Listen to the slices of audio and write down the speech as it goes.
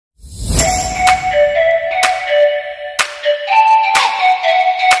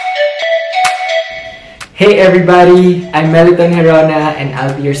Hey everybody, I'm Meliton Herona and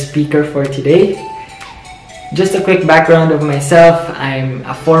I'll be your speaker for today. Just a quick background of myself. I'm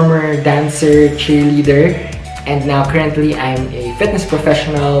a former dancer, cheerleader, and now currently I'm a fitness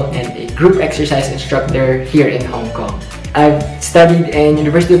professional and a group exercise instructor here in Hong Kong. I've studied in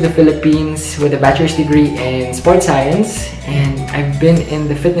University of the Philippines with a bachelor's degree in sports science, and I've been in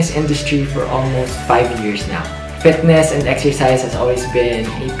the fitness industry for almost 5 years now. Fitness and exercise has always been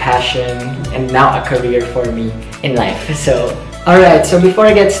a passion and now a career for me in life. Alright, so before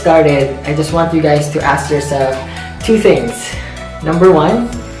I get started, I just want you guys to ask yourself two things. Number one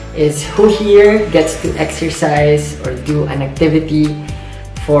is, who here gets to exercise or do an activity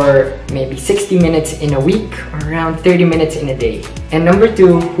for maybe 60 minutes in a week or around 30 minutes in a day? And number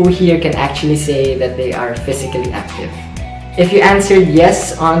two, who here can actually say that they are physically active? If you answered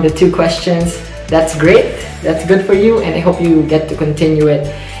yes on the two questions, that's great. That's good for you, and I hope you get to continue it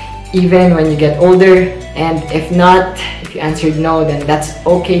even when you get older. And if not, if you answered no, then that's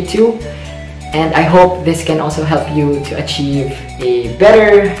okay too. And I hope this can also help you to achieve a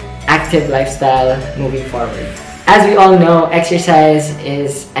better active lifestyle moving forward. As we all know, exercise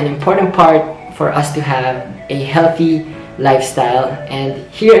is an important part for us to have a healthy lifestyle. And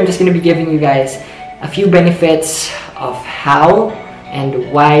here I'm just going to be giving you guys a few benefits of how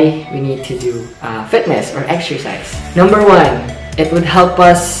and why we need to do fitness or exercise. Number one, it would help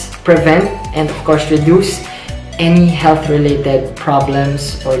us prevent and of course reduce any health-related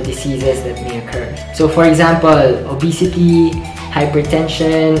problems or diseases that may occur. So for example, obesity,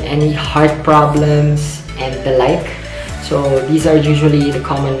 hypertension, any heart problems, and the like. So these are usually the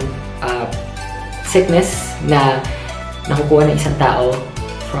common sickness na nakukuha ng isang tao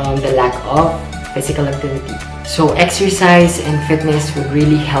from the lack of physical activity. So exercise and fitness would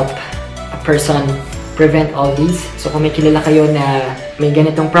really help a person prevent all these. So kung may kilala kayo na may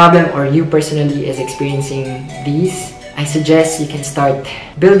ganitong problem or you personally is experiencing these, I suggest you can start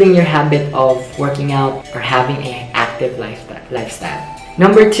building your habit of working out or having an active lifestyle.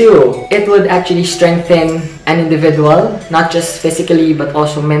 Number two, it would actually strengthen an individual, not just physically but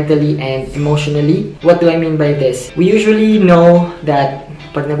also mentally and emotionally. What do I mean by this? We usually know that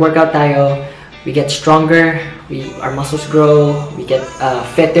pag nag-workout tayo, we get stronger, our muscles grow, we get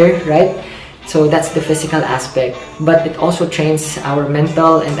fitter, right? So that's the physical aspect. But it also trains our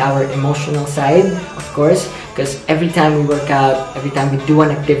mental and our emotional side, of course, because every time we work out, every time we do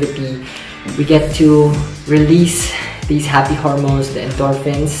an activity, we get to release these happy hormones, the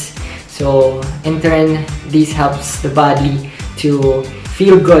endorphins. So in turn, this helps the body to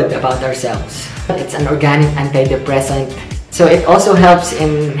feel good about ourselves. It's an organic antidepressant. So it also helps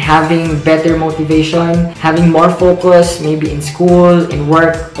in having better motivation, having more focus, maybe in school, in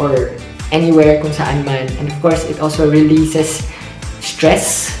work, or anywhere kung saan man. And of course, it also releases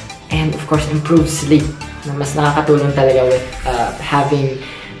stress and of course improves sleep. Mas nakakatulong talaga with having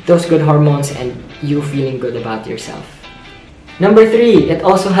those good hormones and you feeling good about yourself. Number three, it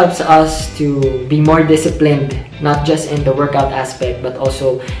also helps us to be more disciplined, not just in the workout aspect, but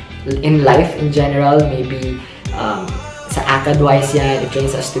also in life in general. Maybe sa acad-wise yan, it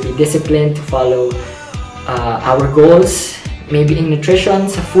trains us to be disciplined, to follow our goals. Maybe in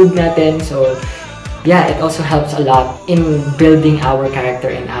nutrition, sa food natin. So yeah, it also helps a lot in building our character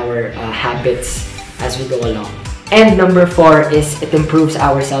and our habits as we go along. And number four is, it improves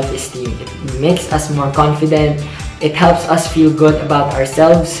our self-esteem. It makes us more confident. It helps us feel good about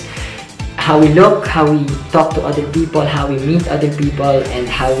ourselves, how we look, how we talk to other people, how we meet other people, and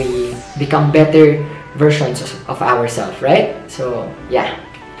how we become better versions of ourselves, right? So yeah.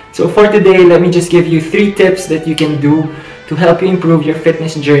 So for today, let me just give you 3 tips that you can do to help you improve your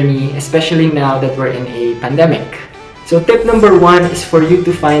fitness journey, especially now that we're in a pandemic. So tip number 1 is for you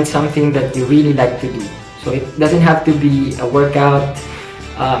to find something that you really like to do. So it doesn't have to be a workout.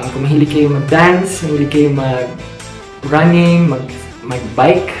 Kung mahilig kayo mag-dance, mahilig kayo mag-running,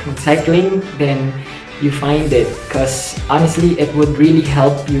 mag-bike, mag-cycling, then you find it. Because honestly, it would really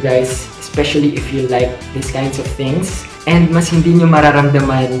help you guys, especially if you like these kinds of things. And mas hindi nyo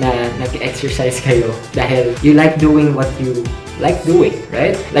mararamdaman na nag-exercise kayo dahil you like doing what you like doing,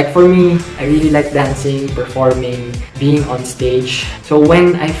 right? Like for me, I really like dancing, performing, being on stage. So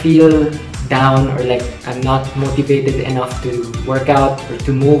when I feel down or like I'm not motivated enough to work out or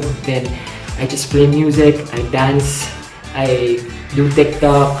to move, then I just play music, I dance, I do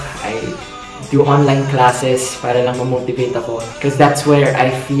TikTok, I do online classes para lang ma-motivate ako. Because that's where I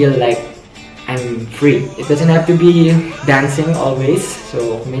feel like I'm free. It doesn't have to be dancing always.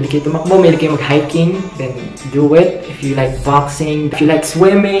 So, kung mahilig kayo tumakbo, mahilig kayo mag-hiking, then do it. If you like boxing, if you like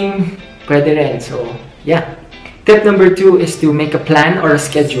swimming, pwede rin. So, yeah. Tip number 2 is to make a plan or a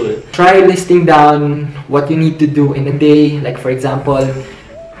schedule. Try listing down what you need to do in a day. Like for example,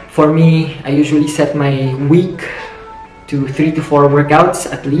 for me, I usually set my week to 3 to 4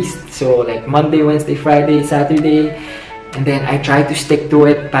 workouts at least. So like Monday, Wednesday, Friday, Saturday. And then I try to stick to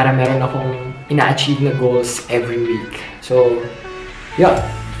it para meron akong ina-achieve na goals every week. So yeah,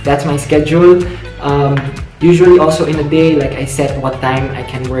 that's my schedule. Usually also in a day, like I set what time I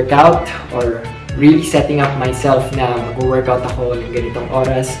can work out, or really setting up myself na mag-workout ako ng ganitong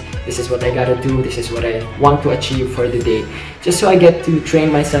oras. This is what I gotta do. This is what I want to achieve for the day. Just so I get to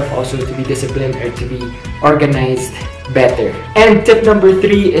train myself also to be disciplined or to be organized better. And tip number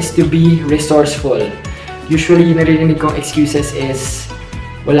 3 is to be resourceful. Usually, naririnig kong excuses is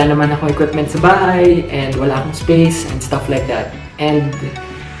wala naman akong equipment sa bahay and wala akong space and stuff like that. And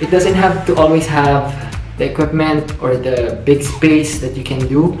it doesn't have to always have the equipment or the big space that you can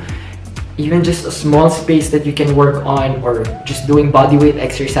do. Even just a small space that you can work on, or just doing bodyweight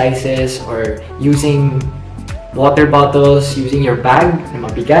exercises, or using water bottles, using your bag na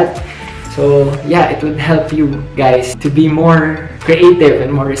mabigat. So yeah, it would help you guys to be more creative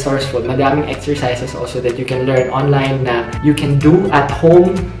and more resourceful. Madaming exercises also that you can learn online na you can do at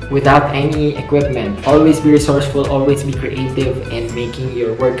home without any equipment. Always be resourceful, always be creative in making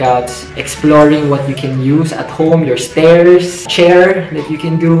your workouts, exploring what you can use at home, your stairs, chair that you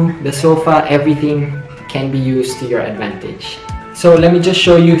can do, the sofa, everything can be used to your advantage. So let me just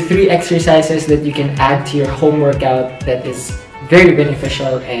show you 3 exercises that you can add to your home workout that is very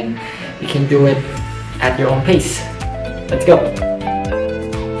beneficial, and you can do it at your own pace. Let's go!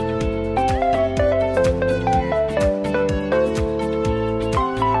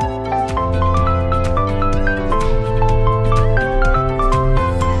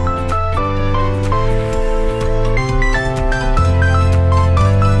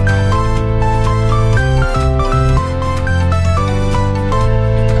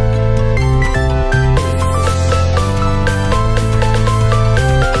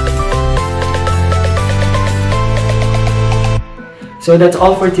 So that's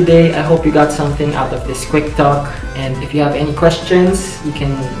all for today. I hope you got something out of this quick talk. And if you have any questions, you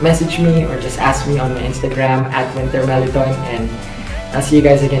can message me or just ask me on my Instagram @wintermeliton. And I'll see you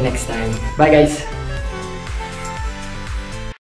guys again next time. Bye guys!